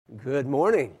Good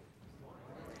morning.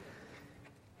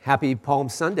 Happy Palm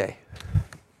Sunday.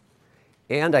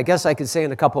 And I guess I could say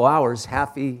in a couple hours,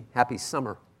 happy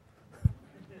summer.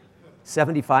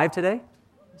 75 today?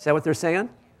 Is that what they're saying?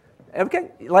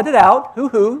 Okay, let it out.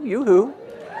 Hoo-hoo, you-hoo.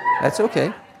 That's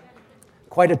okay.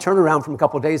 Quite a turnaround from a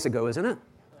couple days ago, isn't it?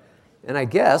 And I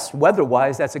guess,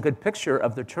 weather-wise, that's a good picture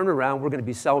of the turnaround we're going to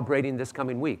be celebrating this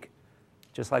coming week,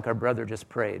 just like our brother just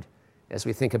prayed, as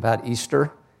we think about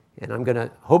Easter. And I'm going to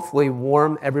hopefully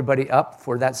warm everybody up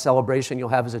for that celebration you'll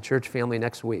have as a church family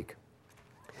next week.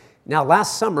 Now,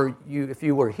 last summer, if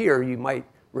you were here, you might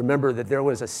remember that there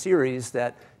was a series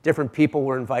that different people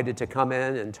were invited to come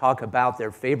in and talk about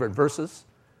their favorite verses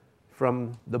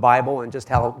from the Bible and just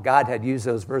how God had used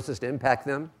those verses to impact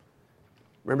them.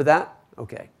 Remember that?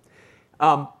 Okay.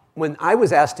 When I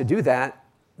was asked to do that,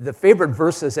 the favorite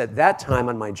verses at that time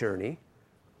on my journey,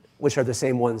 which are the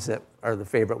same ones that are the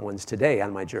favorite ones today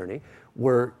on my journey,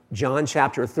 were John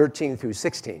chapter 13 through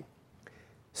 16.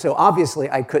 So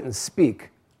obviously I couldn't speak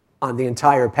on the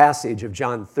entire passage of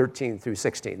John 13 through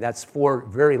 16. That's 4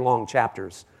 very long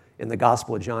chapters in the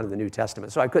Gospel of John in the New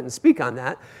Testament. So I couldn't speak on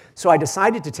that. So I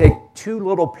decided to take 2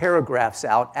 little paragraphs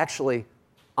out. Actually,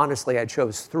 honestly, I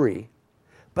chose 3,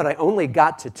 but I only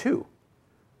got to 2.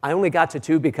 I only got to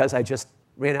 2 because I just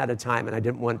ran out of time and I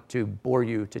didn't want to bore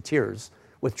you to tears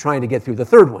with trying to get through the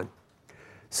 3rd one.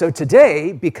 So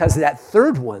today, because that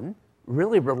 3rd one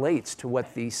really relates to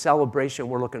what the celebration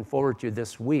we're looking forward to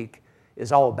this week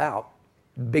is all about,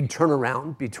 big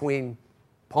turnaround between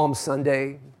Palm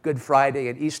Sunday, Good Friday,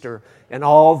 and Easter, and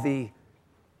all the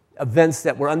events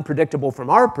that were unpredictable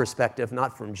from our perspective,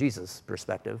 not from Jesus'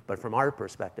 perspective, but from our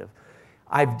perspective,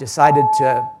 I've decided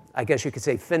to, I guess you could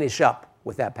say, finish up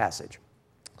with that passage.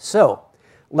 So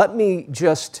let me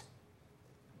just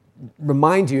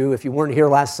remind you, if you weren't here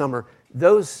last summer,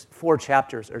 those 4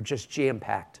 chapters are just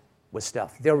jam-packed with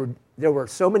stuff. There were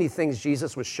so many things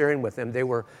Jesus was sharing with them. They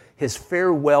were his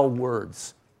farewell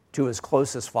words to his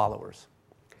closest followers.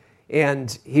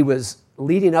 And he was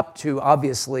leading up to,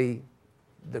 obviously,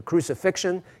 the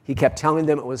crucifixion. He kept telling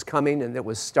them it was coming and it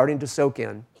was starting to soak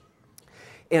in.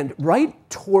 And right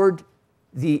toward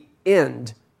the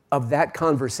end of that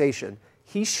conversation,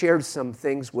 he shared some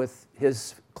things with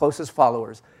his closest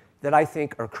followers that I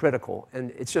think are critical.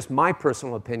 And it's just my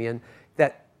personal opinion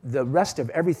that the rest of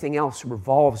everything else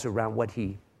revolves around what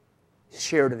he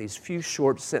shared in these few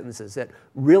short sentences that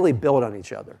really build on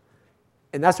each other.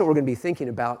 And that's what we're going to be thinking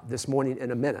about this morning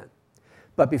in a minute.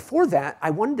 But before that,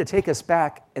 I wanted to take us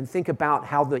back and think about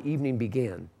how the evening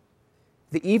began.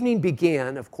 The evening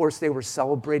began, of course, they were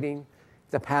celebrating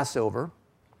the Passover.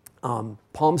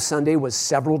 Palm Sunday was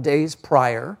several days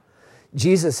prior.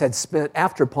 Jesus had spent,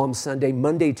 after Palm Sunday,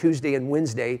 Monday, Tuesday, and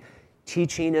Wednesday,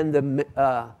 teaching in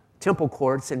the temple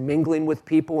courts and mingling with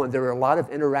people, and there were a lot of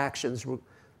interactions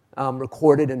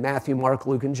recorded in Matthew, Mark,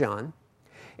 Luke, and John.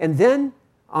 And then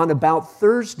on about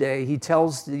Thursday, he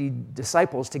tells the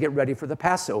disciples to get ready for the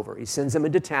Passover. He sends them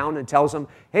into town and tells them,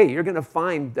 hey, you're going to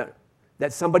find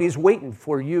that somebody's waiting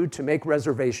for you to make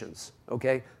reservations,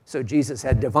 okay? So Jesus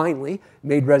had divinely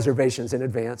made reservations in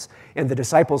advance, and the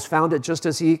disciples found it just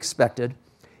as he expected,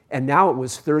 and now it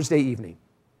was Thursday evening.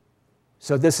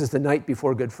 So this is the night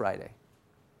before Good Friday.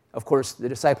 Of course, the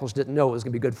disciples didn't know it was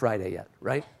going to be Good Friday yet,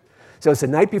 right? So it's the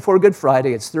night before Good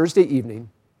Friday, it's Thursday evening,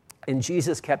 and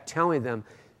Jesus kept telling them,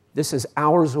 this is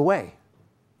hours away.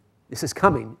 This is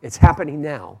coming. It's happening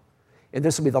now. And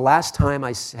this will be the last time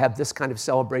I have this kind of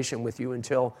celebration with you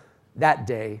until that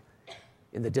day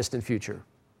in the distant future.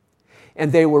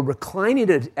 And they were reclining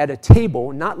at a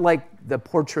table, not like the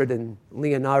portrait in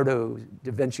Leonardo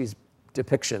da Vinci's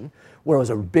depiction, where it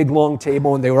was a big, long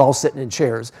table and they were all sitting in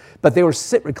chairs. But they were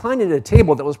reclining at a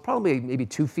table that was probably maybe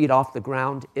 2 feet off the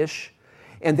ground-ish.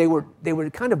 And they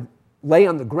would kind of lay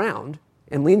on the ground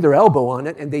and lean their elbow on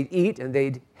it, and they'd eat and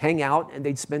they'd hang out and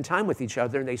they'd spend time with each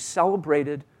other, and they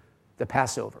celebrated the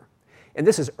Passover. And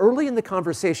this is early in the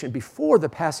conversation before the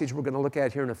passage we're going to look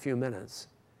at here in a few minutes.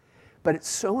 But it's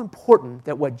so important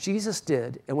that what Jesus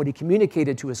did and what he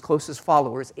communicated to his closest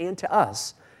followers and to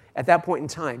us at that point in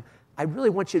time, I really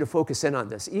want you to focus in on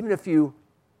this. Even if you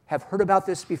have heard about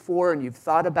this before and you've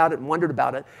thought about it and wondered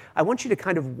about it, I want you to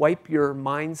kind of wipe your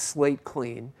mind slate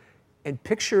clean and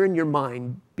picture in your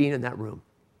mind being in that room.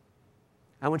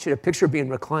 I want you to picture being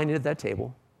reclining at that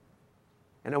table.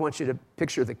 And I want you to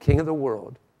picture the King of the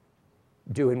world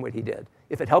doing what he did.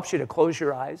 If it helps you to close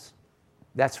your eyes,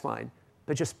 that's fine.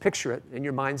 But just picture it in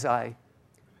your mind's eye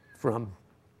from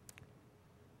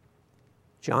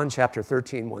John chapter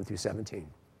 13, 1 through 17.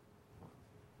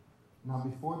 Now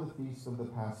before the feast of the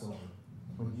Passover,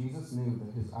 when Jesus knew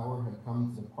that his hour had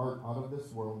come to depart out of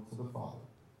this world to the Father.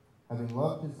 Having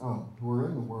loved his own who were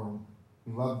in the world,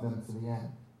 he loved them to the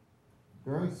end.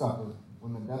 During supper,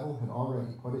 when the devil had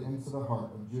already put it into the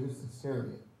heart of Judas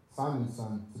Iscariot, Simon's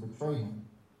son, to betray him,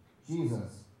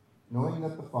 Jesus, knowing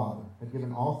that the Father had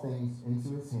given all things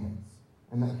into his hands,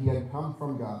 and that he had come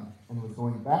from God and was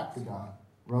going back to God,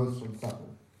 rose from supper.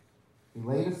 He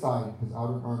laid aside his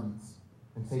outer garments,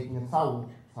 and taking a towel,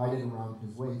 tied it around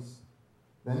his waist.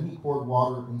 Then he poured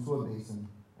water into a basin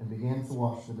and began to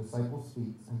wash the disciples'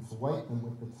 feet and to wipe them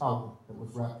with the towel that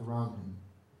was wrapped around him.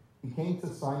 He came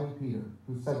to Simon Peter,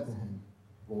 who said to him,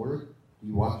 "Lord, do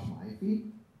you wash my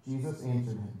feet?" Jesus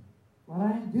answered him, "What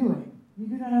I am doing, you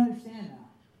do not understand now,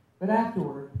 but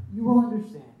afterward you will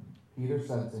understand." Peter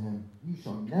said to him, "You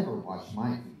shall never wash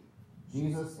my feet."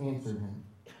 Jesus answered him,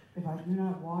 "If I do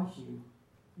not wash you,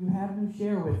 you have no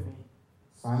share with me."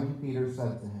 Simon Peter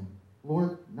said to him,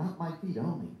 "Lord, not my feet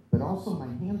only, but also my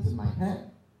hands and my head."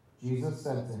 Jesus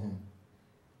said to him,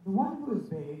 "The one who is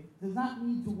bathed does not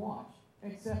need to wash,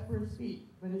 except for his feet,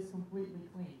 but is completely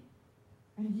clean.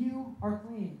 And you are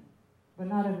clean, but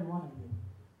not every one of you."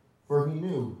 For he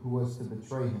knew who was to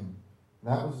betray him.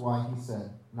 That was why he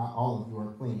said, "Not all of you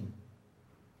are clean."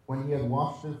 When he had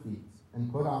washed their feet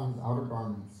and put on his outer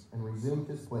garments and resumed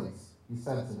his place, he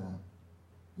said to them,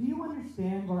 "Do you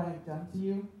understand what I have done to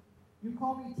you? You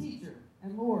call me teacher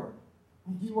and Lord,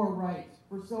 and you are right,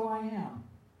 for so I am.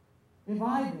 If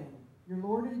I then, your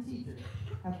Lord and teacher,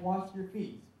 have washed your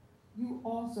feet, you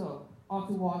also ought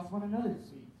to wash one another's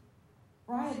feet.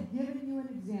 For I have given you an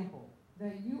example,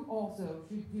 that you also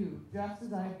should do just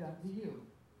as I have done to you.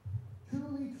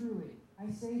 Truly, truly, I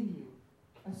say to you,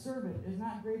 a servant is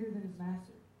not greater than his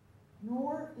master,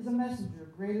 nor is a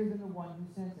messenger greater than the one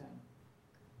who sent him.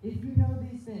 If you know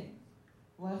these things,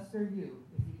 blessed are you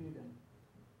if you do them."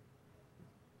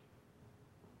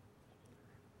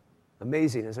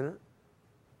 Amazing, isn't it?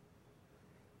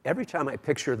 Every time I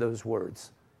picture those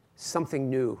words, something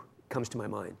new comes to my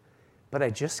mind. But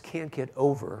I just can't get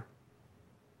over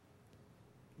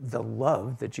the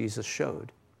love that Jesus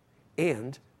showed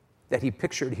and that he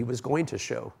pictured he was going to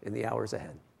show in the hours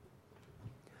ahead.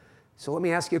 So let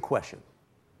me ask you a question.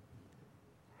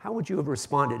 How would you have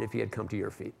responded if he had come to your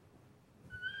feet?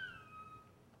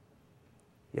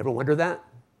 You ever wonder that?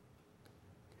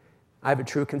 I have a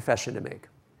true confession to make.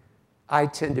 I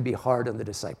tend to be hard on the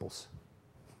disciples,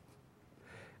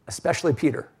 especially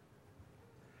Peter.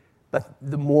 But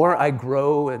the more I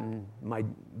grow and the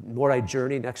more I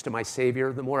journey next to my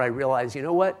Savior, the more I realize, you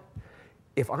know what?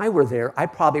 If I were there, I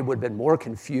probably would have been more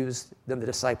confused than the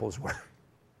disciples were.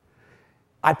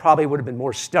 I probably would have been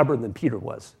more stubborn than Peter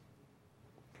was.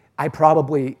 I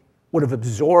probably would have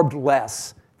absorbed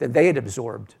less than they had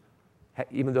absorbed,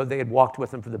 even though they had walked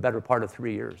with him for the better part of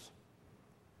 3 years.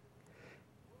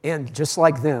 And just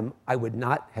like them, I would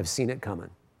not have seen it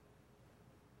coming.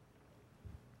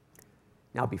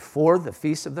 Now, before the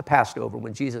feast of the Passover,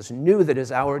 when Jesus knew that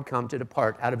his hour had come to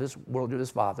depart out of his world to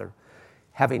his Father,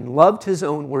 having loved his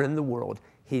own who were in the world,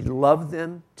 he loved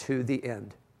them to the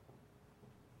end.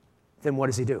 Then what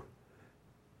does he do?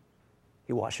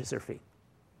 He washes their feet.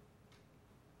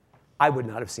 I would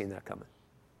not have seen that coming.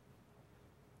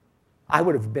 I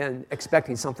would have been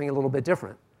expecting something a little bit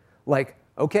different. Like,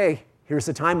 okay, here's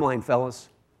the timeline, fellas.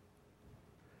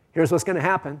 Here's what's going to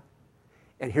happen,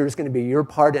 and here's going to be your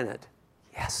part in it.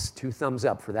 Yes, 2 thumbs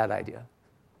up for that idea.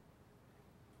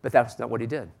 But that's not what he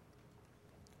did.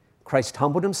 Christ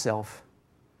humbled himself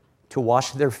to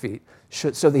wash their feet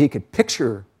so that he could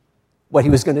picture what he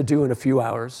was going to do in a few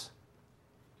hours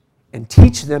and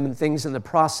teach them things in the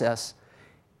process.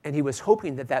 And he was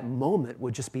hoping that that moment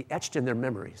would just be etched in their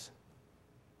memories.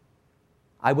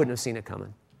 I wouldn't have seen it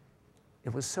coming.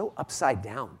 It was so upside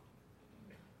down.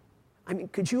 I mean,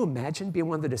 could you imagine being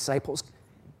one of the disciples?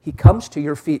 He comes to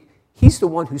your feet. He's the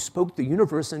one who spoke the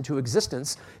universe into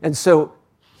existence, and so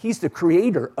he's the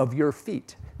creator of your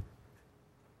feet.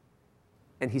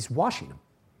 And he's washing them.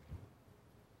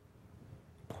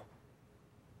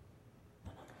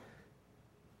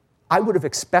 I would have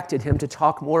expected him to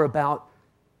talk more about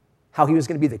how he was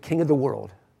going to be the king of the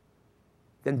world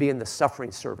than being the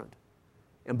suffering servant.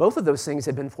 And both of those things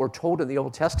had been foretold in the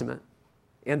Old Testament,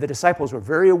 and the disciples were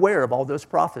very aware of all those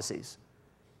prophecies.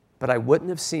 But I wouldn't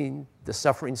have seen the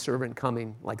suffering servant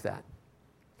coming like that.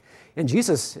 And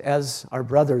Jesus, as our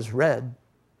brothers read,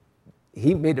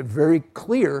 he made it very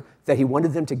clear that he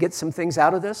wanted them to get some things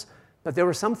out of this, but there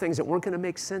were some things that weren't going to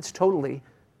make sense totally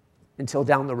until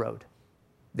down the road.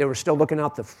 They were still looking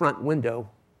out the front window,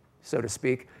 so to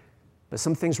speak, but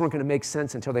some things weren't going to make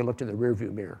sense until they looked in the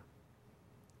rearview mirror.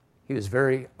 He was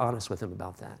very honest with them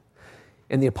about that.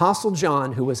 And the Apostle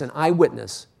John, who was an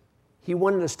eyewitness, he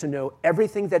wanted us to know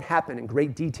everything that happened in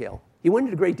great detail. He went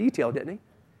into great detail, didn't he?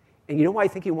 And you know why I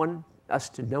think he wanted us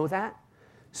to know that?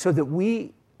 So that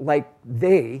we, like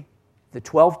they, the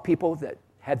 12 people that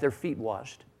had their feet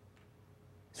washed,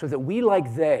 so that we,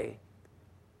 like they,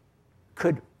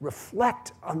 could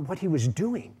reflect on what he was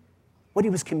doing, what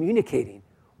he was communicating,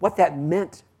 what that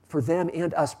meant for them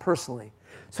and us personally,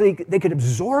 so they could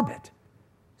absorb it,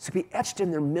 so it could be etched in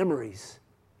their memories,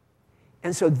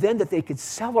 and so then that they could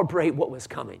celebrate what was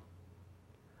coming.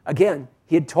 Again,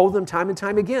 he had told them time and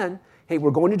time again, hey, we're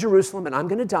going to Jerusalem and I'm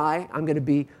going to die, I'm going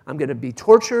to be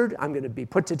tortured, I'm going to be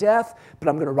put to death, but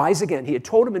I'm going to rise again. He had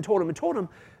told him and told him and told him,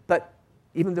 but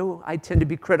even though I tend to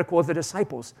be critical of the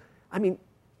disciples, I mean,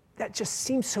 that just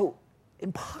seems so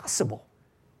impossible.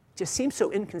 It just seems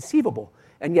so inconceivable.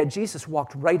 And yet Jesus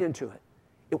walked right into it.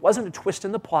 It wasn't a twist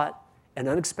in the plot, an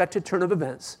unexpected turn of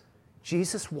events.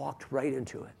 Jesus walked right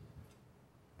into it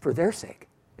for their sake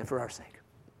and for our sake.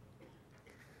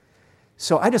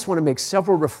 So I just want to make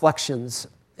several reflections,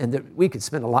 and that we could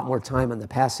spend a lot more time on the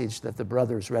passage that the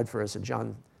brothers read for us in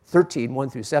John 13, 1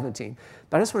 through 17.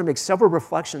 But I just want to make several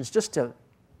reflections just to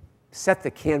set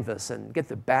the canvas and get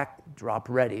the backdrop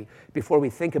ready before we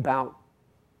think about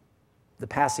the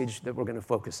passage that we're going to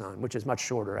focus on, which is much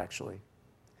shorter, actually.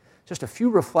 Just a few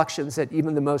reflections that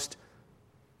even the most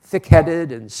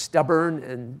thick-headed and stubborn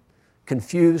and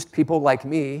confused people like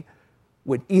me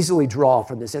would easily draw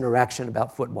from this interaction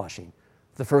about foot washing.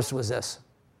 The first was this: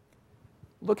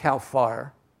 look how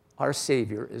far our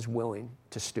Savior is willing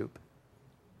to stoop.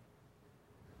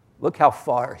 Look how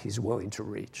far he's willing to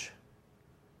reach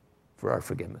for our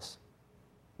forgiveness.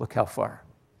 Look how far.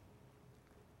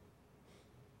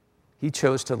 He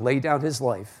chose to lay down his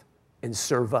life and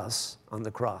serve us on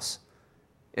the cross.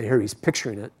 And here he's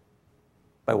picturing it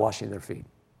by washing their feet.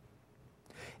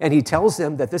 And he tells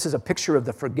them that this is a picture of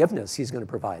the forgiveness he's going to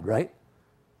provide, right?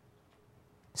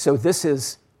 So this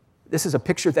is a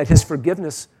picture that his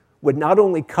forgiveness would not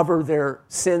only cover their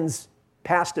sins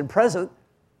past and present,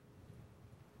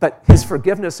 but his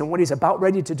forgiveness and what he's about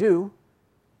ready to do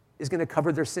is going to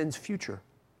cover their sins future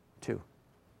too.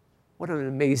 What an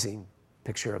amazing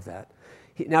picture of that.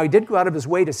 Now, he did go out of his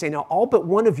way to say, now, all but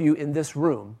one of you in this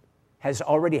room has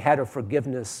already had a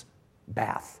forgiveness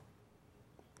bath,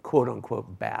 quote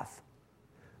unquote bath.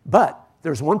 But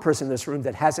there's one person in this room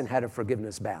that hasn't had a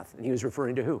forgiveness bath, and he was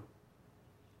referring to who?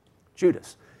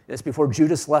 Judas. And it's before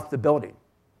Judas left the building.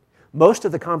 Most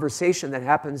of the conversation that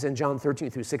happens in John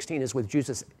 13 through 16 is with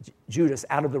Judas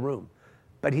out of the room,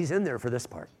 but he's in there for this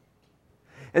part.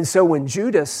 And so when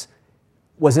Judas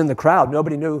was in the crowd,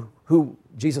 nobody knew who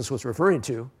Jesus was referring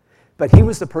to, but he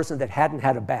was the person that hadn't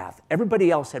had a bath.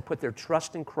 Everybody else had put their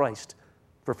trust in Christ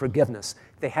for forgiveness.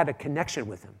 They had a connection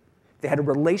with him. They had a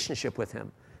relationship with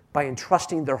him by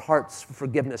entrusting their hearts for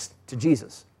forgiveness to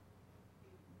Jesus.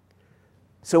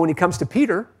 So when he comes to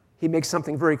Peter, he makes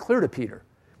something very clear to Peter.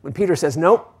 When Peter says,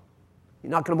 nope,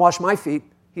 you're not going to wash my feet,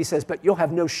 he says, but you'll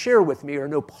have no share with me or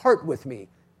no part with me,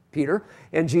 Peter.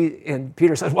 And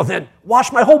Peter says, well then,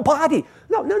 wash my whole body.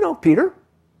 No, Peter.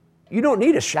 You don't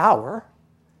need a shower.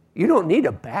 You don't need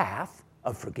a bath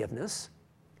of forgiveness.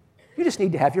 You just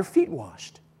need to have your feet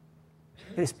washed.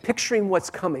 And he's picturing what's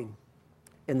coming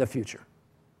in the future.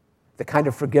 The kind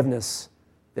of forgiveness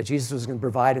that Jesus was going to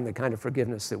provide and the kind of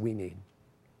forgiveness that we need.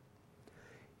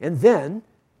 And then,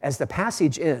 as the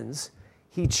passage ends,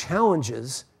 he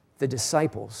challenges the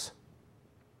disciples.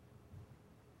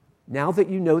 Now that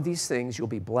you know these things, you'll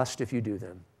be blessed if you do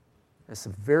them. That's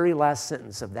the very last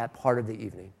sentence of that part of the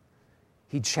evening.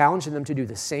 He challenged them to do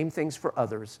the same things for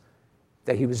others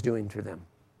that he was doing to them.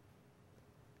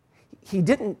 He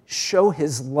didn't show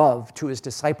his love to his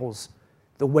disciples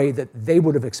the way that they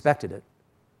would have expected it.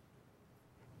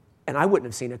 And I wouldn't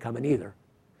have seen it coming either.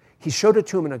 He showed it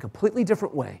to them in a completely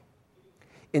different way.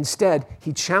 Instead,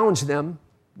 he challenged them,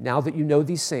 now that you know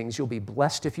these things, you'll be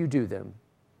blessed if you do them.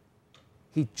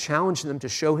 He challenged them to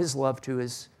show his love to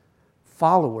his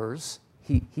followers.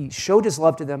 He showed his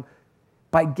love to them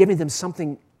by giving them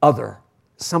something other,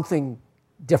 something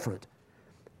different.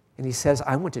 And he says,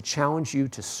 I want to challenge you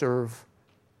to serve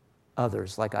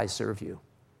others like I serve you.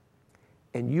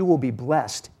 And you will be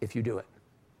blessed if you do it.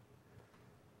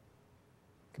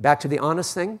 Back to the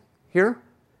honest thing here.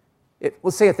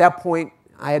 Let's say at that point,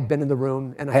 I had been in the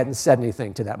room and I hadn't said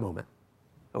anything to that moment.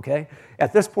 Okay?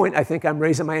 At this point, I think I'm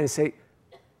raising my hand and say,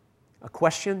 a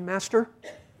question, Master?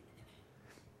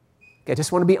 Okay, I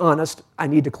just want to be honest. I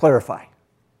need to clarify.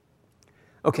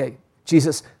 Okay,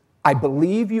 Jesus, I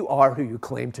believe you are who you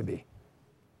claim to be.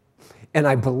 And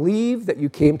I believe that you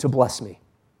came to bless me.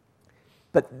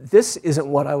 But this isn't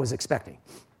what I was expecting.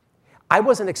 I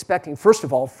wasn't expecting, first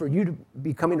of all, for you to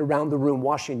be coming around the room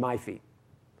washing my feet.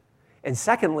 And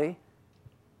secondly,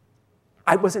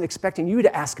 I wasn't expecting you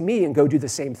to ask me and go do the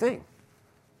same thing.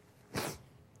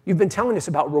 You've been telling us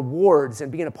about rewards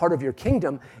and being a part of your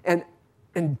kingdom and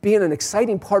being an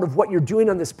exciting part of what you're doing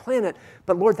on this planet.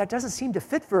 But Lord, that doesn't seem to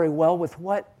fit very well with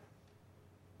what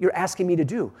you're asking me to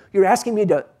do. You're asking me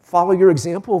to follow your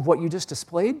example of what you just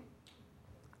displayed?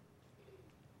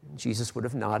 Jesus would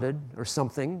have nodded or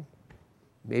something,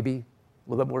 maybe a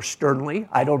little bit more sternly,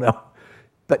 I don't know.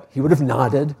 But he would have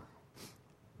nodded.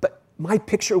 But my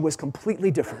picture was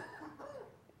completely different.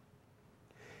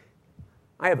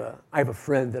 I have a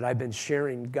friend that I've been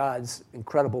sharing God's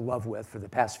incredible love with for the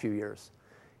past few years.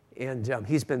 And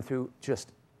he's been through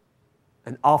just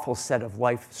an awful set of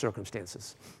life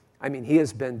circumstances. I mean, he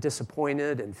has been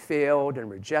disappointed and failed and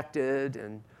rejected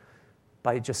and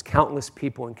by just countless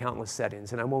people in countless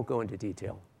settings, and I won't go into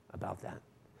detail about that.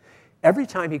 Every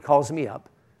time he calls me up,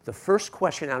 the first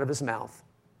question out of his mouth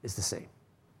is the same.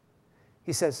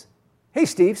 He says, "Hey,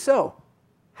 Steve, so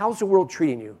how's the world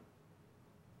treating you?"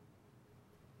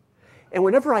 And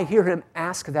whenever I hear him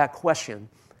ask that question,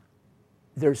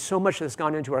 there's so much that's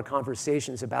gone into our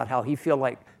conversations about how he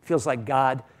feels like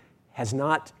God has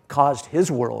not caused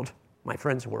his world, my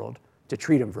friend's world, to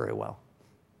treat him very well.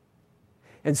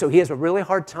 And so he has a really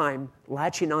hard time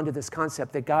latching onto this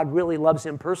concept that God really loves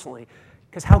him personally.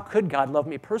 Because how could God love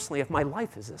me personally if my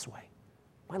life is this way?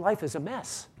 My life is a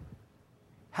mess.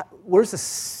 Where's the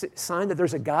sign that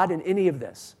there's a God in any of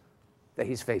this that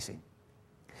he's facing?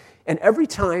 And every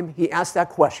time he asks that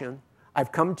question,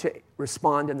 I've come to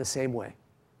respond in the same way.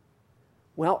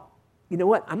 Well, you know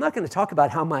what? I'm not going to talk about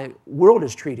how my world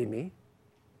is treating me,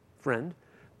 friend,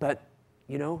 but,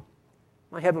 you know,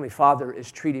 my Heavenly Father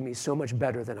is treating me so much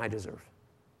better than I deserve.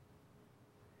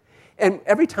 And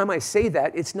every time I say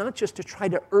that, it's not just to try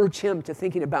to urge him to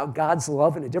thinking about God's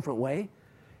love in a different way,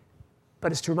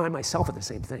 but it's to remind myself of the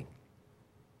same thing.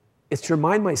 It's to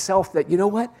remind myself that, you know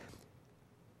what?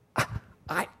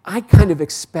 I kind of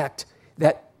expect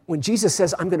that when Jesus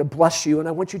says, "I'm going to bless you and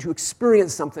I want you to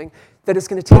experience something," that it's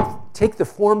going to take the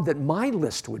form that my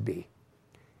list would be.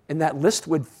 And that list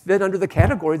would fit under the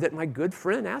category that my good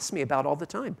friend asks me about all the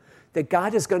time. That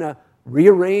God is going to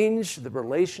rearrange the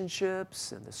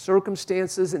relationships and the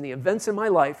circumstances and the events in my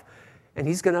life, and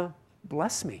he's going to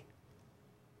bless me.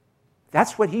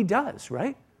 That's what he does,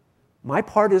 right? My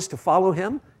part is to follow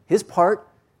him. His part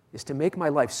is to make my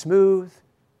life smooth,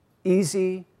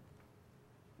 easy,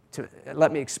 to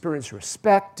let me experience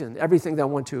respect and everything that I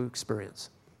want to experience.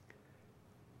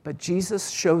 But Jesus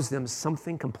shows them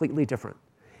something completely different.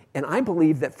 And I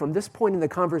believe that from this point in the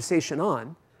conversation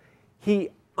on,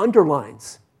 he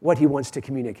underlines what he wants to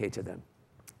communicate to them.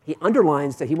 He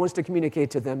underlines that he wants to communicate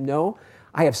to them, no,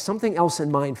 I have something else in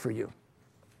mind for you.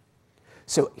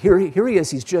 So here he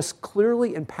is. He's just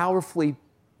clearly and powerfully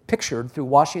pictured through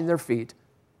washing their feet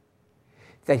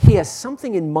that he has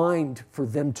something in mind for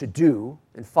them to do,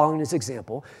 and following his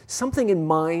example, something in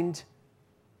mind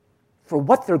for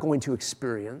what they're going to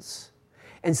experience,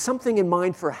 and something in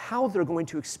mind for how they're going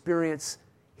to experience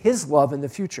his love in the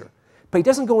future. But he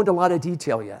doesn't go into a lot of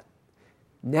detail yet.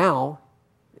 Now,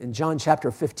 in John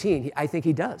chapter 15, I think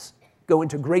he does go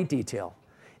into great detail.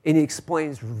 And he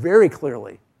explains very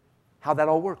clearly how that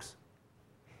all works.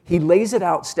 He lays it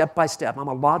out step by step. I'm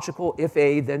a logical if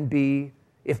A, then B,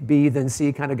 if B, then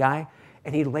C kind of guy.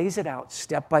 And he lays it out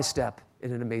step by step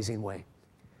in an amazing way.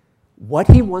 What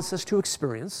he wants us to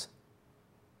experience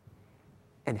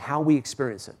and how we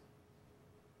experience it.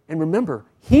 And remember,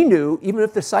 he knew, even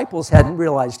if the disciples hadn't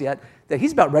realized yet, that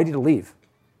he's about ready to leave.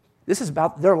 This is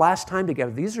about their last time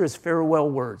together. These are his farewell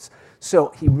words. So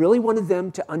he really wanted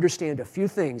them to understand a few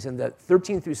things. And the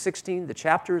 13 through 16, the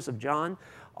chapters of John,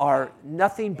 are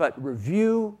nothing but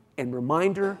review and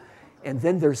reminder. And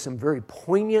then there's some very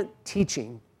poignant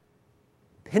teaching,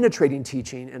 penetrating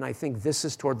teaching, and I think this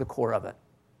is toward the core of it.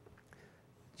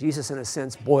 Jesus, in a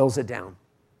sense, boils it down.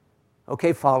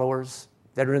 Okay, followers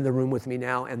that are in the room with me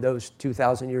now and those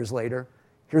 2,000 years later,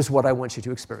 here's what I want you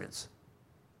to experience.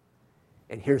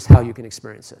 And here's how you can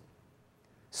experience it.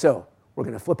 So we're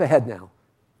going to flip ahead now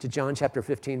to John chapter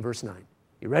 15, verse 9.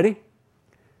 You ready?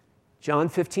 John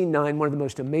 15, 9, one of the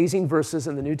most amazing verses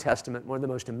in the New Testament, one of the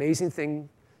most amazing things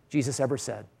Jesus ever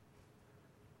said.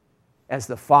 As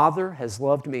the Father has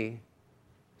loved me,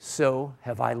 so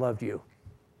have I loved you.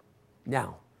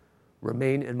 Now,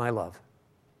 remain in my love.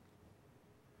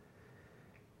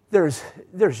 There's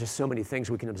just so many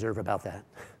things we can observe about that.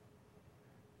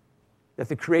 That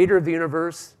the creator of the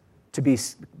universe,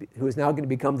 who is now going to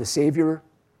become the savior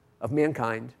of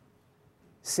mankind,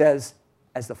 says,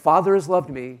 as the Father has loved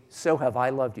me, so have I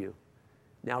loved you.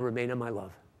 Now remain in my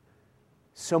love.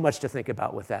 So much to think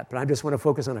about with that, but I just want to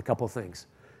focus on a couple things.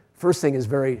 First thing is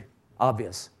very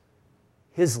obvious.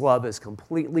 His love is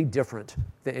completely different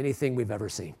than anything we've ever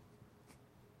seen.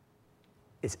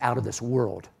 It's out of this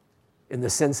world in the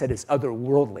sense that it's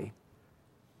otherworldly.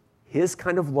 His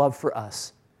kind of love for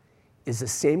us is the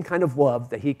same kind of love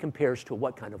that he compares to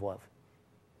what kind of love?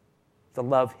 The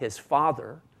love his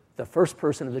Father, the first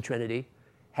person of the Trinity,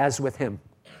 has with him,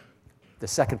 the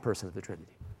second person of the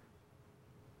Trinity.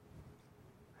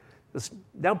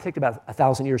 That'll take about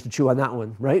 1,000 years to chew on that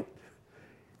one, right?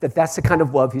 That's the kind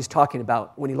of love he's talking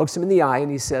about when he looks him in the eye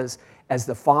and he says, as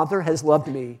the Father has loved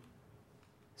me,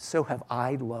 so have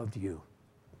I loved you.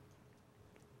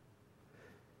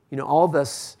 You know, all of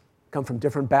us come from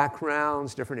different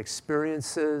backgrounds, different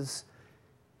experiences,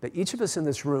 but each of us in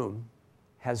this room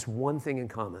has one thing in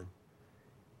common.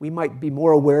 We might be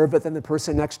more aware of it than the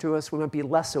person next to us. We might be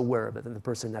less aware of it than the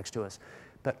person next to us.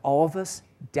 But all of us,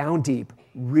 down deep,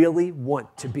 really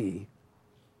want to be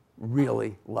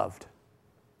really loved.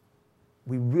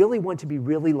 We really want to be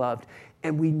really loved.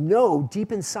 And we know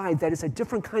deep inside that it's a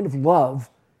different kind of love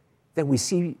than we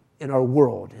see in our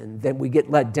world and that we get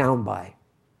let down by.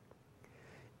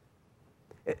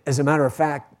 As a matter of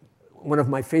fact, one of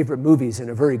my favorite movies, in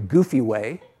a very goofy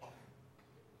way,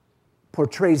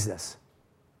 portrays this.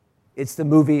 It's the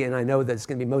movie, and I know that it's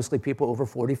going to be mostly people over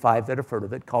 45 that have heard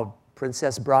of it, called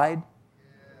Princess Bride.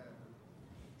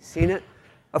 Seen it?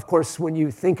 Of course, when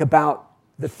you think about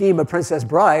the theme of Princess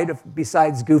Bride,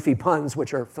 besides goofy puns,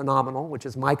 which are phenomenal, which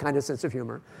is my kind of sense of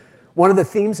humor, one of the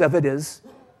themes of it is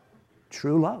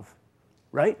true love,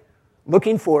 right?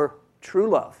 Looking for true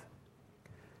love.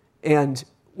 And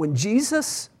when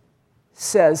Jesus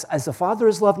says, as the Father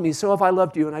has loved me, so have I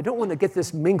loved you, and I don't want to get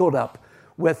this mingled up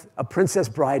with a Princess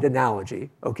Bride analogy,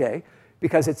 okay?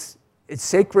 Because it's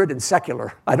sacred and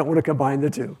secular. I don't want to combine the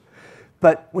two.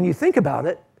 But when you think about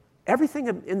it, everything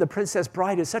in the Princess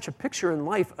Bride is such a picture in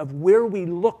life of where we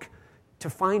look to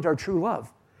find our true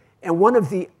love. And one of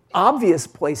the obvious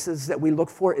places that we look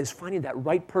for is finding that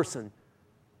right person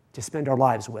to spend our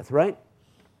lives with, right?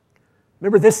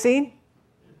 Remember this scene?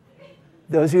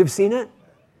 Those of you who have seen it?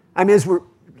 I mean, as we're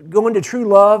going to true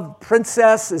love,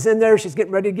 Princess is in there. She's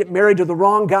getting ready to get married to the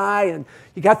wrong guy. And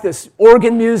you got this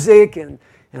organ music. And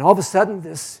all of a sudden,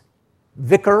 this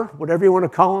vicar, whatever you want to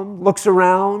call him, looks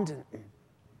around.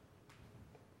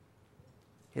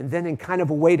 And then in kind of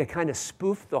a way to kind of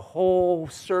spoof the whole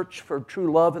search for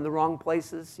true love in the wrong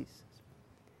places, he says,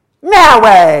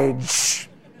 marriage!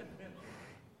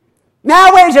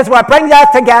 Marriage is what brings us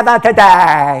together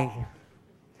today.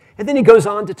 And then he goes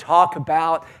on to talk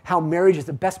about how marriage is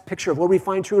the best picture of where we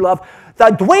find true love. The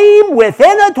dweem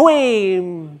within a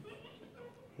dweem,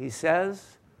 he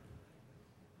says.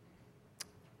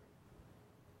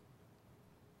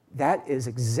 That is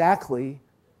exactly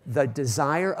the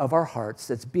desire of our hearts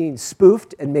that's being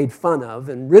spoofed and made fun of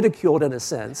and ridiculed in a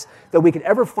sense, that we could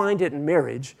ever find it in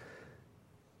marriage.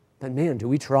 But man, do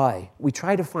we try. We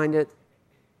try to find it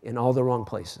in all the wrong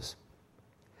places.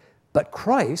 But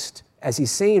Christ, as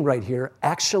he's saying right here,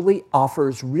 actually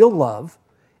offers real love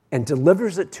and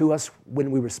delivers it to us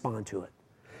when we respond to it.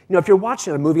 You know, if you're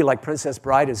watching a movie like Princess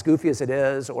Bride, as goofy as it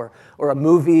is, or a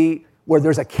movie where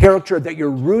there's a character that you're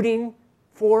rooting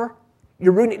for,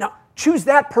 now, choose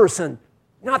that person,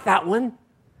 not that one.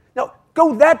 No,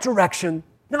 go that direction,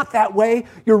 not that way.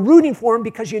 You're rooting for them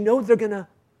because you know they're going to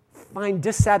find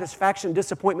dissatisfaction,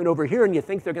 disappointment over here, and you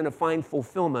think they're going to find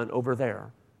fulfillment over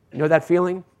there. You know that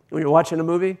feeling when you're watching a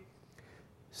movie?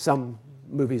 Some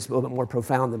movies a little bit more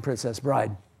profound than Princess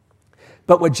Bride.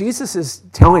 But what Jesus is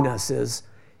telling us is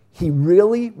he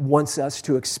really wants us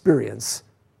to experience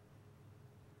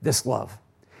this love.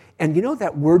 And you know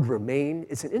that word remain?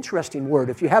 It's an interesting word.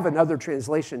 If you have another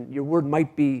translation, your word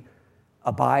might be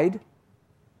abide.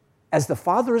 As the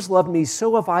Father has loved me,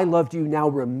 so have I loved you. Now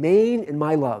remain in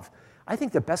my love. I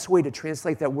think the best way to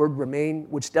translate that word remain,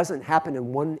 which doesn't happen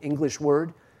in one English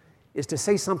word, is to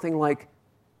say something like,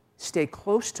 stay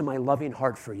close to my loving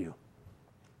heart for you.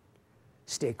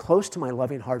 Stay close to my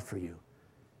loving heart for you.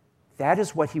 That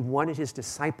is what he wanted his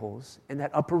disciples in that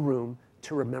upper room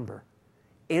to remember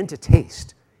and to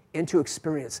taste and to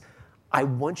experience. I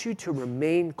want you to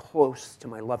remain close to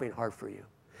my loving heart for you.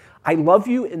 I love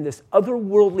you in this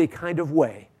otherworldly kind of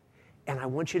way, and I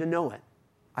want you to know it.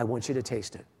 I want you to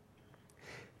taste it.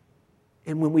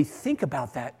 And when we think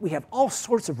about that, we have all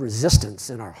sorts of resistance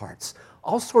in our hearts,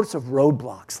 all sorts of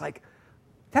roadblocks, like,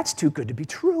 that's too good to be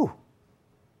true.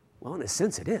 Well, in a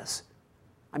sense, it is.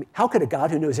 I mean, how could a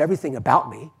God who knows everything about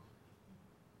me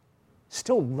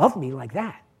still love me like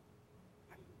that.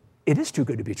 It is too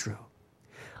good to be true.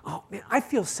 Oh, man, I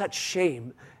feel such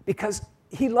shame because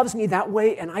he loves me that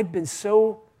way, and I've been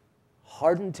so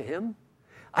hardened to him.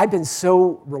 I've been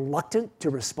so reluctant to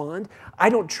respond. I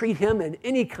don't treat him in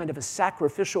any kind of a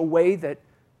sacrificial way that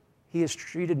he has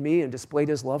treated me and displayed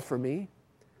his love for me.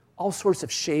 All sorts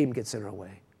of shame gets in our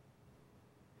way.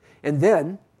 And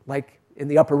then, like in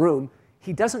the upper room,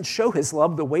 he doesn't show his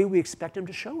love the way we expect him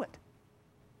to show it.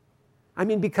 I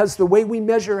mean, because the way we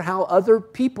measure how other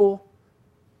people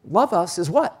love us is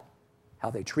what?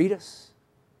 How they treat us,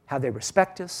 how they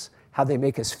respect us, how they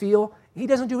make us feel. He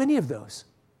doesn't do any of those.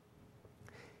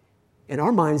 In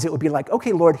our minds, it would be like,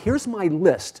 okay, Lord, here's my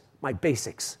list, my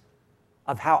basics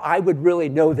of how I would really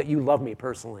know that you love me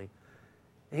personally.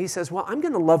 And he says, well, I'm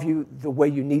going to love you the way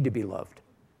you need to be loved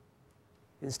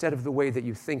instead of the way that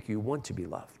you think you want to be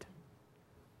loved.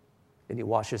 And he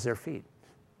washes their feet.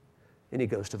 And he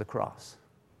goes to the cross.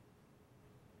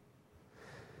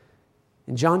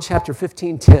 In John chapter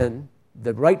 15:10,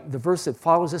 the verse that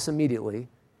follows this immediately,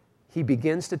 he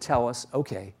begins to tell us,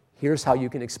 okay, here's how you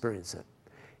can experience it.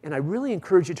 And I really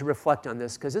encourage you to reflect on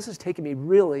this because this has taken me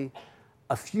really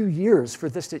a few years for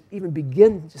this to even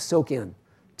begin to soak in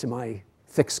to my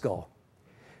thick skull.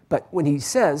 But when he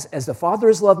says, as the Father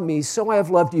has loved me, so I have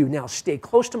loved you, now stay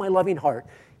close to my loving heart,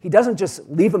 he doesn't just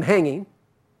leave them hanging,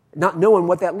 not knowing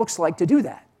what that looks like to do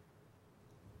that.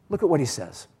 Look at what he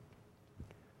says.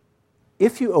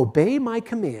 If you obey my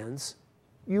commands,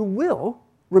 you will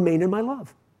remain in my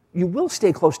love. You will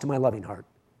stay close to my loving heart,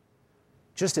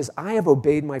 just as I have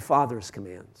obeyed my Father's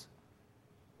commands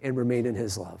and remain in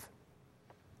his love.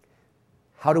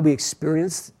 How do we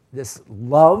experience this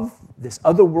love, this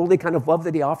otherworldly kind of love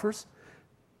that he offers?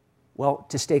 Well,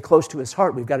 to stay close to his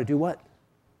heart, we've got to do what?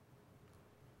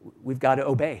 We've got to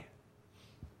obey.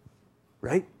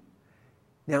 Right?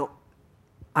 Now,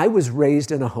 I was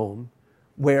raised in a home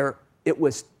where it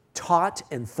was taught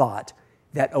and thought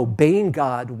that obeying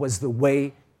God was the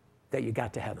way that you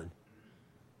got to heaven.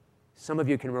 Some of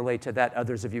you can relate to that.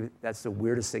 Others of you, that's the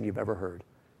weirdest thing you've ever heard.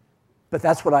 But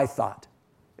that's what I thought.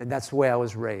 And that's the way I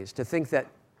was raised, to think that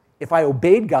if I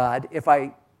obeyed God, if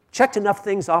I checked enough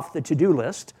things off the to-do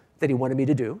list that he wanted me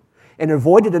to do, and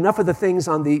avoided enough of the things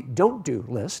on the don't-do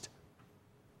list,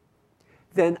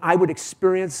 then I would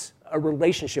experience a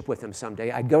relationship with him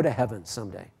someday. I'd go to heaven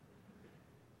someday.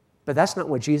 But that's not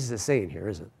what Jesus is saying here,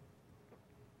 is it?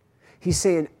 He's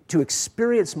saying, to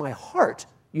experience my heart,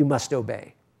 you must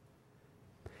obey.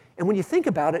 And when you think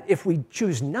about it, if we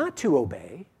choose not to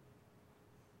obey,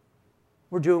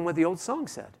 we're doing what the old song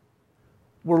said.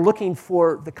 We're looking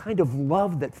for the kind of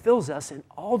love that fills us in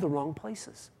all the wrong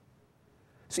places.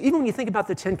 So even when you think about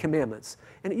the Ten Commandments,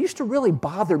 and it used to really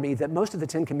bother me that most of the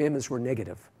Ten Commandments were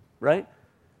negative, right?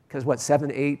 Because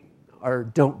 7, 8 are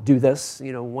don't do this,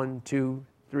 1, 2,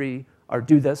 3 are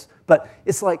do this. But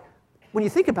it's like, when you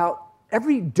think about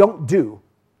every don't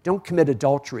commit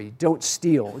adultery, don't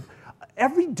steal,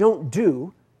 every don't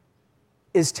do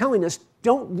is telling us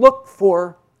don't look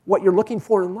for what you're looking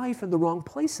for in life in the wrong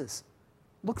places.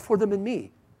 Look for them in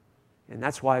me. And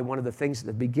that's why one of the things at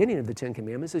the beginning of the Ten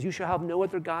Commandments is you shall have no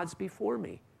other gods before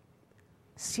me.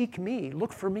 Seek me,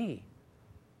 look for me.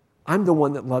 I'm the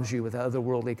one that loves you with that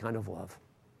otherworldly kind of love.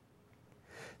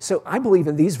 So I believe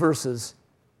in these verses,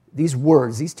 these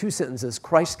words, these two sentences,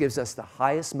 Christ gives us the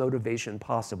highest motivation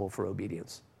possible for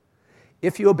obedience.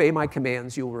 If you obey my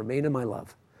commands, you will remain in my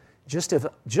love, just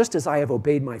as I have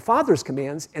obeyed my Father's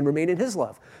commands and remain in his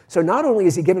love. So not only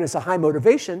is he giving us a high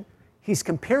motivation, he's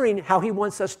comparing how he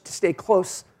wants us to stay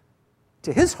close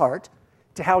to his heart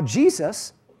to how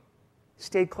Jesus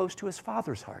stayed close to his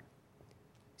Father's heart.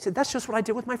 He said, that's just what I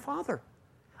did with my Father.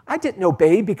 I didn't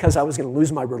obey because I was going to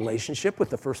lose my relationship with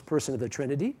the first person of the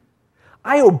Trinity.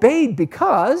 I obeyed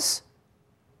because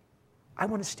I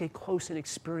want to stay close and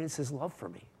experience his love for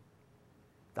me.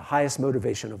 The highest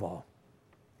motivation of all.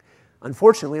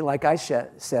 Unfortunately, like I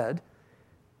said,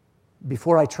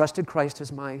 before I trusted Christ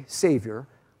as my Savior,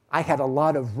 I had a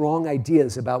lot of wrong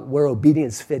ideas about where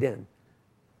obedience fit in.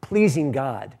 Pleasing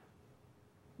God,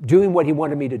 doing what he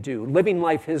wanted me to do, living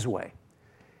life his way.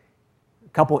 A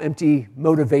couple empty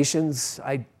motivations.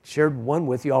 I shared one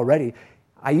with you already.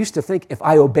 I used to think if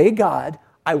I obey God,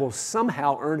 I will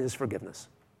somehow earn his forgiveness.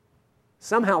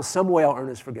 Somehow, some way I'll earn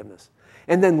his forgiveness.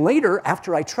 And then later,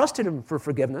 after I trusted him for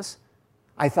forgiveness,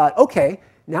 I thought, okay,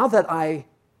 now that I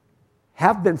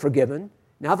have been forgiven,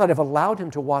 now that I've allowed him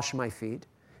to wash my feet,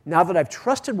 now that I've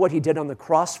trusted what he did on the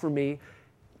cross for me,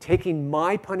 taking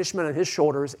my punishment on his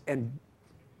shoulders and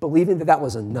believing that that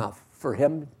was enough for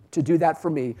him to do that for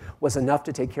me was enough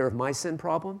to take care of my sin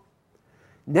problem,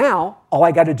 Now, all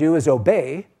I got to do is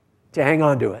obey to hang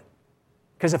on to it.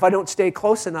 Because if I don't stay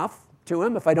close enough to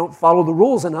him, if I don't follow the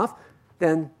rules enough,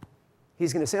 then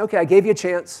he's going to say, okay, I gave you a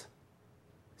chance.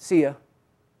 See ya.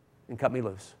 And cut me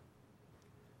loose.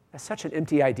 That's such an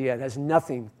empty idea. It has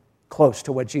nothing close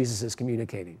to what Jesus is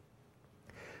communicating.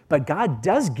 But God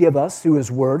does give us, through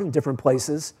his word in different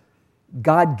places,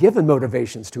 God-given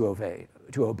motivations to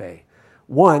obey.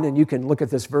 One, and you can look at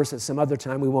this verse at some other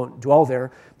time, we won't dwell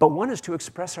there, but one is to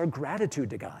express our gratitude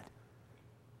to God.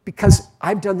 Because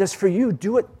I've done this for you,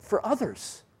 do it for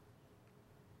others.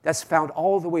 That's found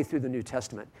all the way through the New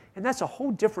Testament. And that's a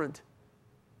whole different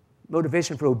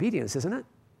motivation for obedience, isn't it?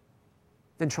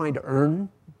 Than trying to earn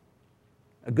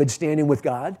a good standing with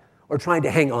God or trying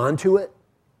to hang on to it.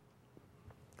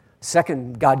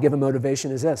 Second God-given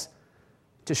motivation is this: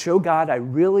 to show God I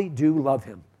really do love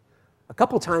him. A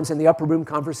couple times in the upper room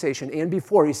conversation and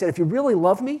before, he said, if you really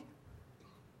love me,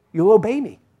 you'll obey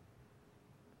me.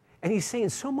 And he's saying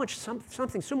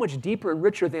something so much deeper and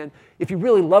richer than, if you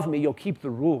really love me, you'll keep the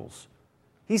rules.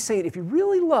 He's saying, if you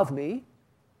really love me,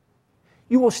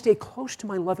 you will stay close to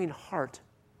my loving heart,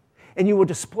 and you will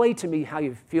display to me how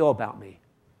you feel about me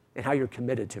and how you're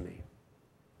committed to me.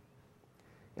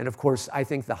 And of course, I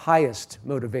think the highest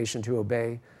motivation to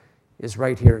obey is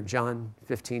right here in John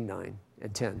 15, 9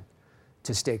 and 10,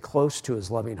 to stay close to his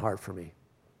loving heart for me.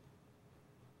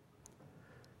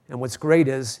 And what's great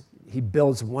is he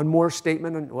builds one more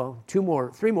statement, and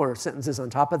three more sentences on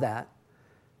top of that.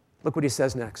 Look what he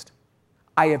says next.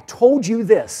 I have told you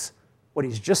this, what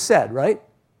he's just said, right?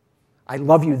 I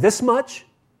love you this much.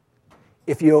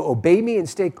 If you obey me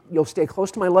and you'll stay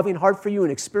close to my loving heart for you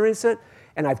and experience it.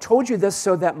 And I've told you this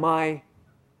so that my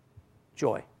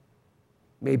joy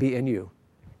may be in you.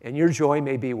 And your joy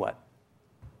may be what?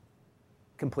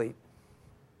 Complete.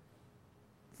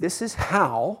 This is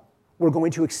how we're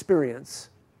going to experience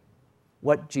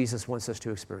what Jesus wants us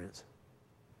to experience.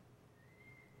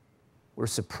 We're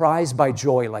surprised by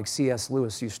joy, like C.S.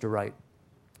 Lewis used to write,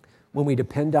 when we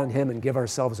depend on him and give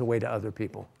ourselves away to other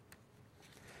people.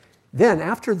 Then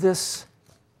after this,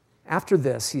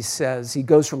 he says, he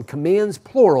goes from commands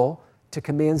plural to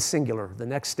commands singular, the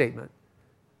next statement.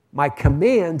 My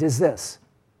command is this: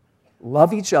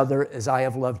 love each other as I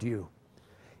have loved you.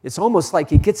 It's almost like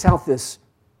he gets out this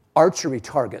archery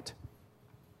target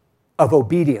of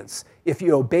obedience. If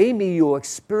you obey me, you will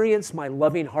experience my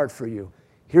loving heart for you.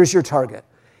 Here's your target.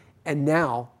 And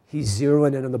now he's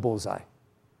zeroing in on the bullseye.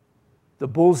 The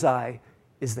bullseye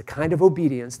is the kind of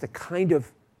obedience, the kind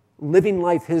of living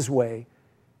life his way,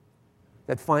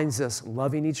 that finds us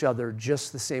loving each other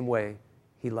just the same way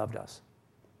he loved us.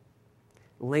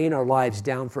 Laying our lives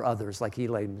down for others like he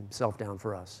laid himself down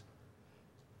for us.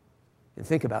 And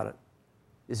think about it.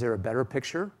 Is there a better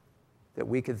picture that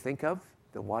we could think of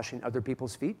than washing other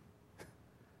people's feet?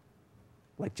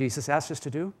 Like Jesus asked us to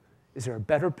do? Is there a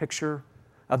better picture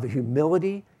of the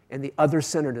humility and the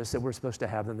other-centeredness that we're supposed to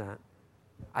have than that?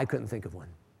 I couldn't think of one.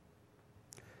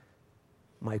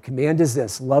 My command is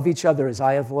this: love each other as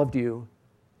I have loved you,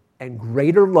 and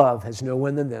greater love has no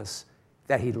one than this,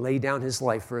 that he laid down his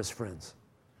life for his friends.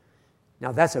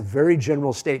 Now that's a very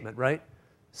general statement, right?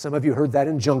 Some of you heard that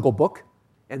in Jungle Book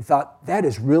and thought, that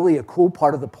is really a cool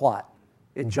part of the plot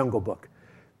in Jungle Book.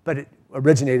 But it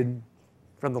originated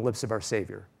from the lips of our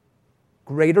Savior.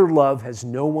 Greater love has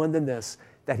no one than this,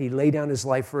 that he laid down his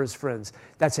life for his friends.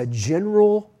 That's a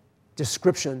general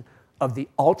description of the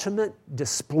ultimate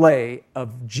display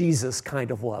of Jesus' kind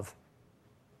of love.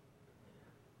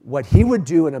 What he would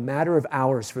do in a matter of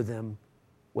hours for them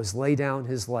was lay down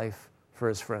his life for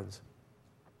his friends.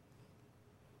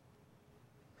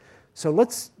 So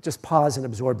let's just pause and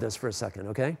absorb this for a second,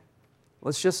 okay?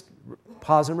 Let's just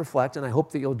pause and reflect, and I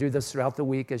hope that you'll do this throughout the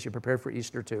week as you prepare for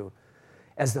Easter too.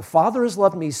 As the Father has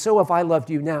loved me, so have I loved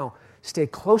you. Now, stay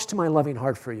close to my loving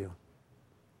heart for you.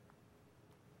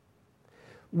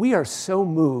 We are so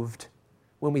moved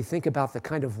when we think about the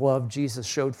kind of love Jesus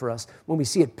showed for us, when we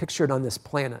see it pictured on this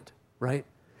planet, right?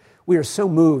 We are so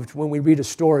moved when we read a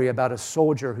story about a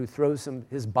soldier who throws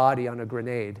his body on a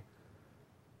grenade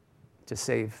to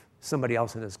save somebody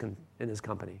else in his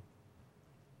company.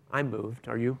 I'm moved,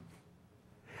 are you?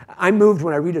 I'm moved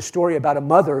when I read a story about a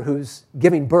mother who's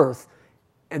giving birth,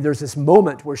 and there's this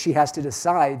moment where she has to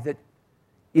decide that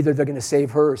either they're going to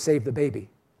save her or save the baby.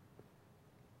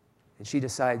 And she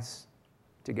decides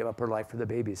to give up her life for the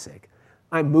baby's sake.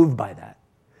 I'm moved by that.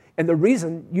 And the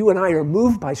reason you and I are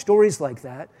moved by stories like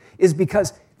that is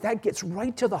because that gets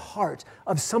right to the heart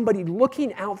of somebody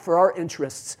looking out for our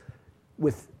interests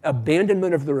with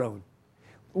abandonment of their own,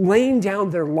 laying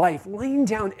down their life, laying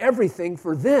down everything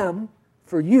for them,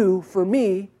 for you, for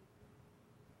me,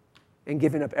 and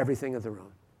giving up everything of their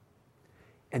own.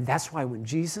 And that's why when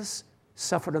Jesus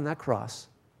suffered on that cross,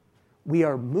 we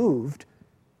are moved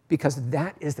because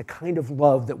that is the kind of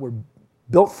love that we're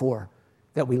built for,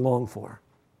 that we long for.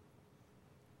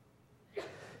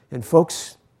 And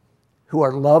folks who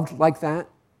are loved like that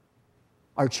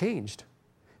are changed.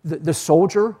 The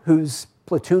soldier whose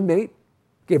platoon mate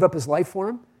gave up his life for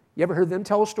him, you ever heard them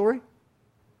tell a story?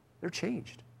 They're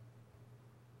changed.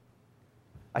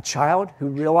 A child who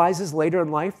realizes later in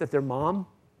life that their mom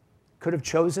could have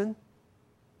chosen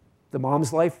the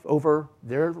mom's life over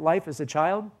their life as a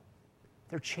child,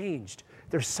 they're changed.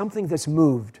 There's something that's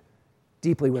moved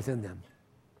deeply within them.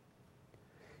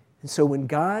 And so when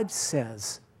God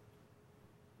says,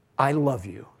 I love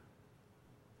you,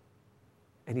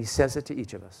 and he says it to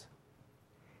each of us,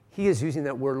 he is using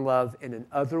that word love in an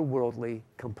otherworldly,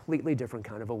 completely different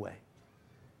kind of a way.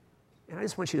 And I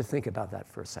just want you to think about that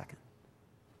for a second.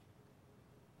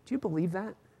 Do you believe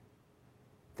that?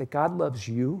 That God loves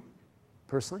you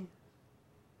personally?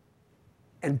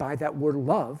 And by that word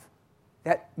love,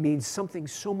 that means something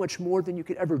so much more than you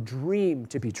could ever dream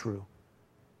to be true.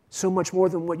 So much more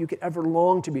than what you could ever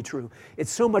long to be true.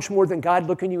 It's so much more than God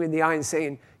looking you in the eye and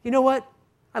saying, you know what?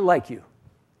 I like you.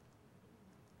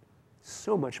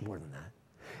 So much more than that.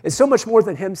 It's so much more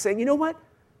than him saying, you know what?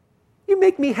 You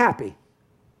make me happy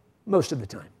most of the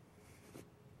time.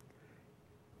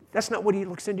 That's not what he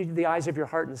looks into the eyes of your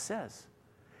heart and says.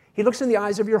 He looks in the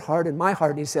eyes of your heart and my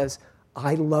heart and he says,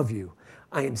 I love you.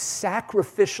 I am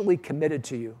sacrificially committed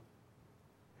to you,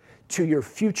 to your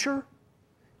future,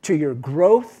 to your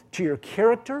growth, to your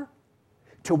character,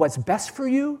 to what's best for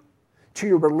you, to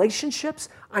your relationships.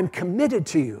 I'm committed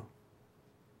to you.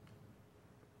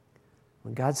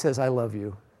 When God says, I love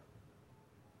you,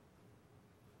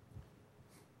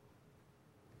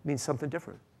 it means something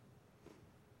different.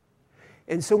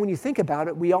 And so when you think about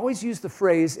it, we always use the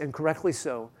phrase, and correctly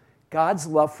so, God's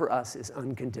love for us is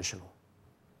unconditional.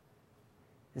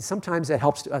 And sometimes that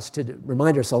helps us to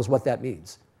remind ourselves what that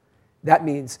means. That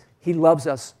means he loves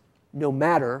us no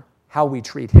matter how we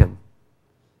treat him,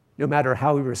 no matter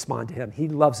how we respond to him. He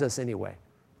loves us anyway.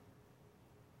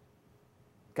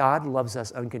 God loves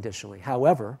us unconditionally.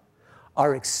 However,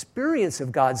 our experience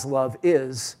of God's love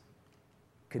is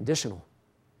conditional.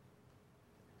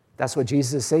 That's what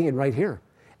Jesus is saying right here.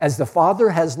 As the Father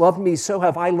has loved me, so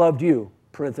have I loved you,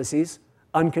 parentheses,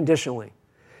 unconditionally.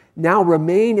 Now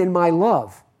remain in my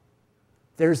love.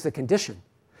 There's the condition.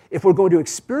 If we're going to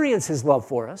experience his love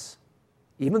for us,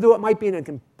 even though it might be in a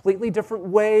completely different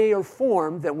way or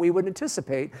form than we would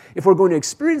anticipate, if we're going to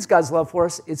experience God's love for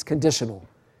us, it's conditional.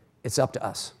 It's up to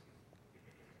us.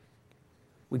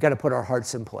 We've got to put our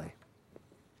hearts in play.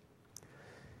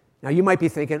 Now, you might be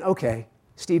thinking, okay,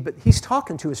 Steve, but he's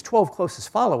talking to his 12 closest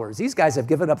followers. These guys have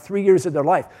given up 3 years of their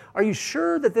life. Are you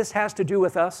sure that this has to do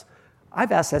with us?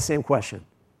 I've asked that same question.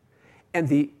 And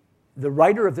the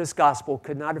writer of this gospel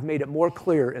could not have made it more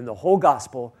clear in the whole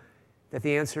gospel that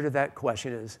the answer to that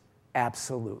question is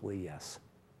absolutely yes.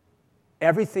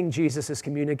 Everything Jesus is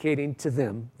communicating to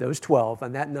them, those 12,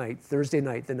 on that night, Thursday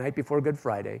night, the night before Good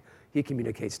Friday, he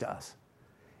communicates to us.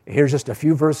 And here's just a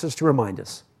few verses to remind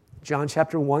us. John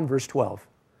chapter 1, verse 12.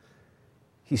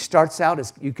 He starts out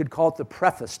as, you could call it the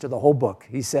preface to the whole book.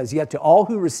 He says, yet to all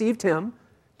who received him,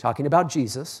 talking about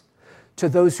Jesus, to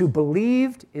those who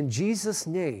believed in Jesus'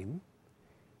 name,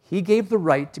 he gave the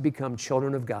right to become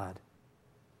children of God,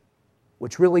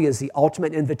 which really is the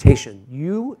ultimate invitation.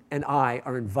 You and I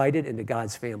are invited into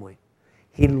God's family.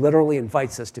 He literally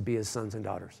invites us to be his sons and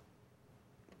daughters.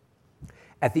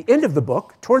 At the end of the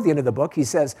book, toward the end of the book, he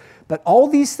says, but all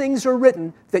these things are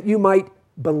written that you might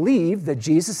believe that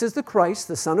Jesus is the Christ,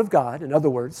 the Son of God. In other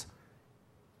words,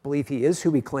 believe he is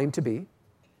who he claimed to be.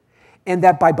 And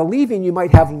that by believing you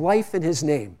might have life in his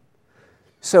name.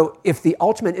 So if the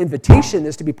ultimate invitation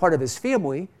is to be part of his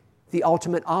family, the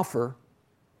ultimate offer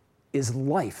is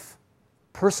life,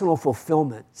 personal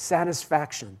fulfillment,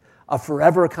 satisfaction, a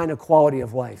forever kind of quality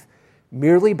of life,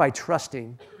 merely by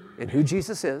trusting in who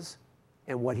Jesus is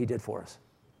and what he did for us.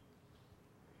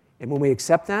 And when we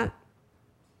accept that,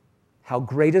 how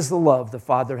great is the love the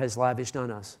Father has lavished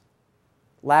on us.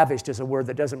 Lavished is a word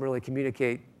that doesn't really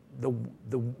communicate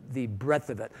the breadth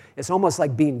of it. It's almost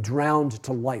like being drowned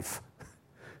to life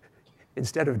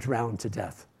instead of drowned to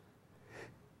death.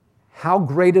 How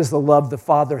great is the love the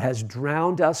Father has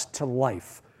drowned us to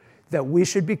life, that we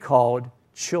should be called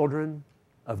children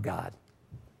of God.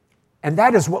 And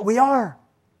that is what we are,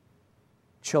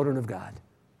 children of God.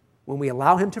 When we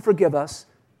allow him to forgive us,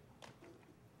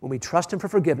 when we trust him for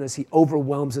forgiveness, he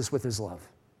overwhelms us with his love.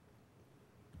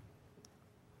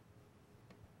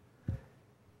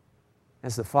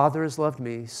 As the Father has loved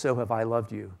me, so have I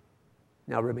loved you.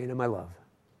 Now remain in my love.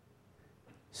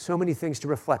 So many things to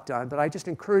reflect on, but I just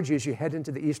encourage you as you head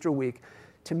into the Easter week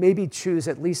to maybe choose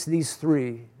at least these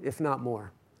three, if not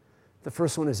more. The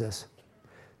first one is this,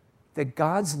 that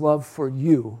God's love for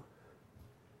you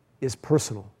is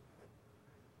personal.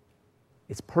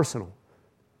 It's personal.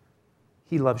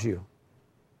 He loves you.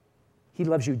 He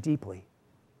loves you deeply.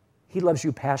 He loves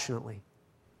you passionately.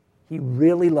 He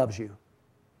really loves you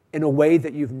in a way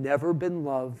that you've never been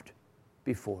loved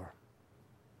before.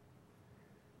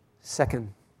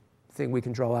 Second thing we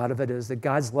can draw out of it is that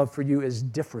God's love for you is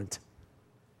different.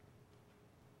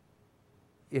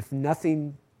 If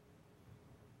nothing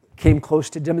came close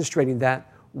to demonstrating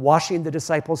that, washing the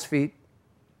disciples' feet,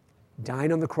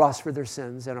 dying on the cross for their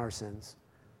sins and our sins,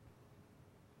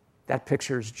 that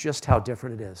pictures just how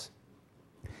different it is.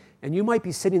 And you might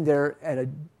be sitting there at a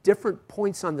different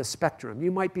points on the spectrum.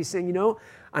 You might be saying, you know,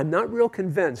 I'm not real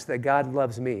convinced that God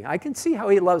loves me. I can see how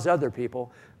he loves other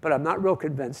people, but I'm not real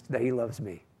convinced that he loves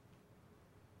me.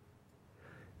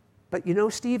 But you know,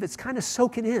 Steve, it's kind of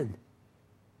soaking in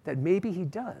that maybe he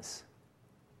does.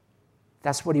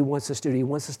 That's what he wants us to do. He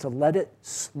wants us to let it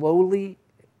slowly,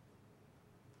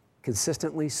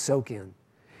 consistently soak in,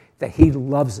 that he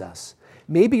loves us.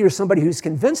 Maybe you're somebody who's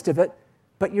convinced of it,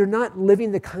 but you're not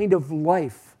living the kind of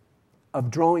life of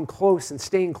drawing close and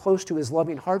staying close to his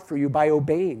loving heart for you by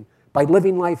obeying, by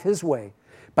living life his way,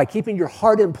 by keeping your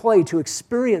heart in play to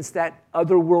experience that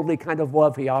otherworldly kind of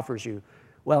love he offers you.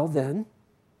 Well, then,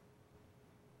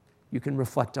 you can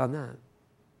reflect on that.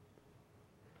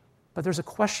 But there's a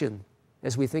question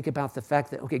as we think about the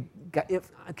fact that,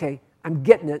 I'm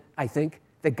getting it, I think,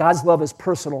 that God's love is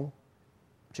personal,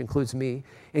 which includes me,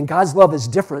 and God's love is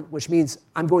different, which means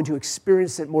I'm going to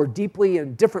experience it more deeply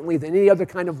and differently than any other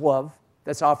kind of love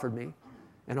that's offered me,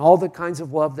 and all the kinds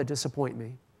of love that disappoint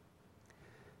me.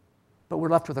 But we're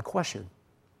left with a question.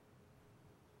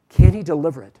 Can he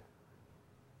deliver it?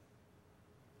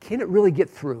 Can it really get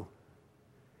through?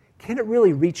 Can it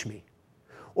really reach me?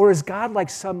 Or is God like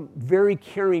some very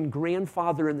caring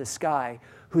grandfather in the sky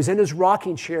who's in his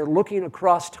rocking chair looking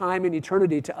across time and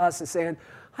eternity to us and saying,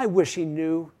 I wish he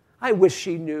knew, I wish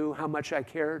she knew how much I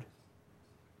cared?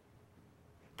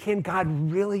 Can God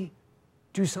really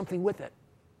do something with it?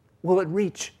 Will it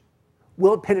reach?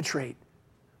 Will it penetrate?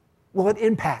 Will it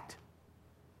impact?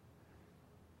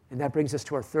 And that brings us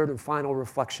to our third and final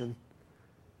reflection.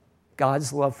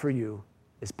 God's love for you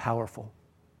is powerful.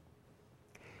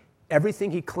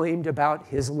 Everything he claimed about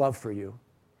his love for you,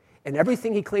 and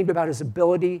everything he claimed about his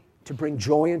ability to bring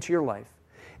joy into your life,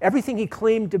 everything he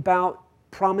claimed about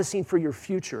promising for your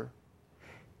future,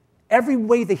 every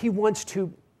way that he wants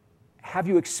to have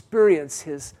you experience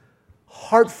his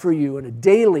heart for you in a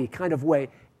daily kind of way,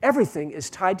 everything is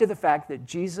tied to the fact that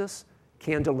Jesus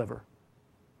can deliver.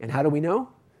 And how do we know?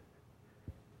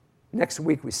 Next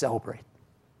week we celebrate.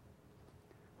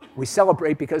 We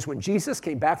celebrate because when Jesus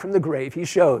came back from the grave, he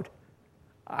showed,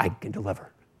 I can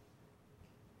deliver.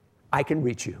 I can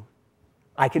reach you.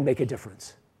 I can make a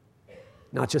difference.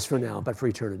 Not just for now, but for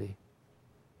eternity.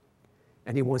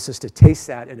 And he wants us to taste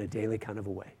that in a daily kind of a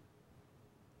way.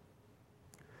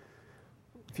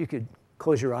 If you could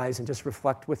close your eyes and just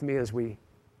reflect with me as we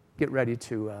get ready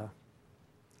to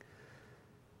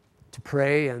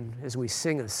pray and as we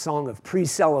sing a song of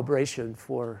pre-celebration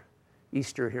for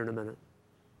Easter here in a minute.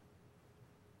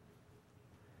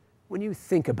 When you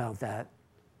think about that,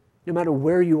 no matter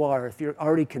where you are, if you're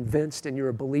already convinced and you're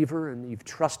a believer and you've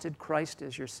trusted Christ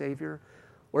as your Savior,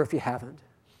 or if you haven't,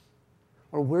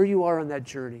 or where you are on that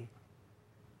journey,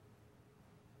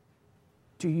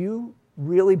 do you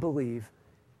really believe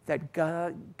that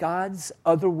God's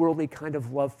otherworldly kind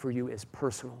of love for you is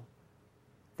personal?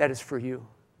 That is for you.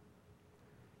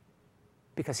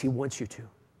 Because he wants you to.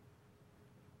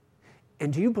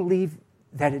 And do you believe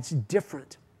that it's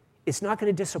different? It's not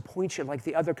going to disappoint you like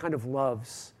the other kind of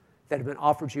loves that have been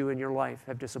offered you in your life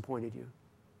have disappointed you?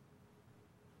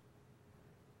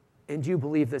 And do you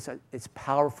believe that it's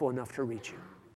powerful enough to reach you?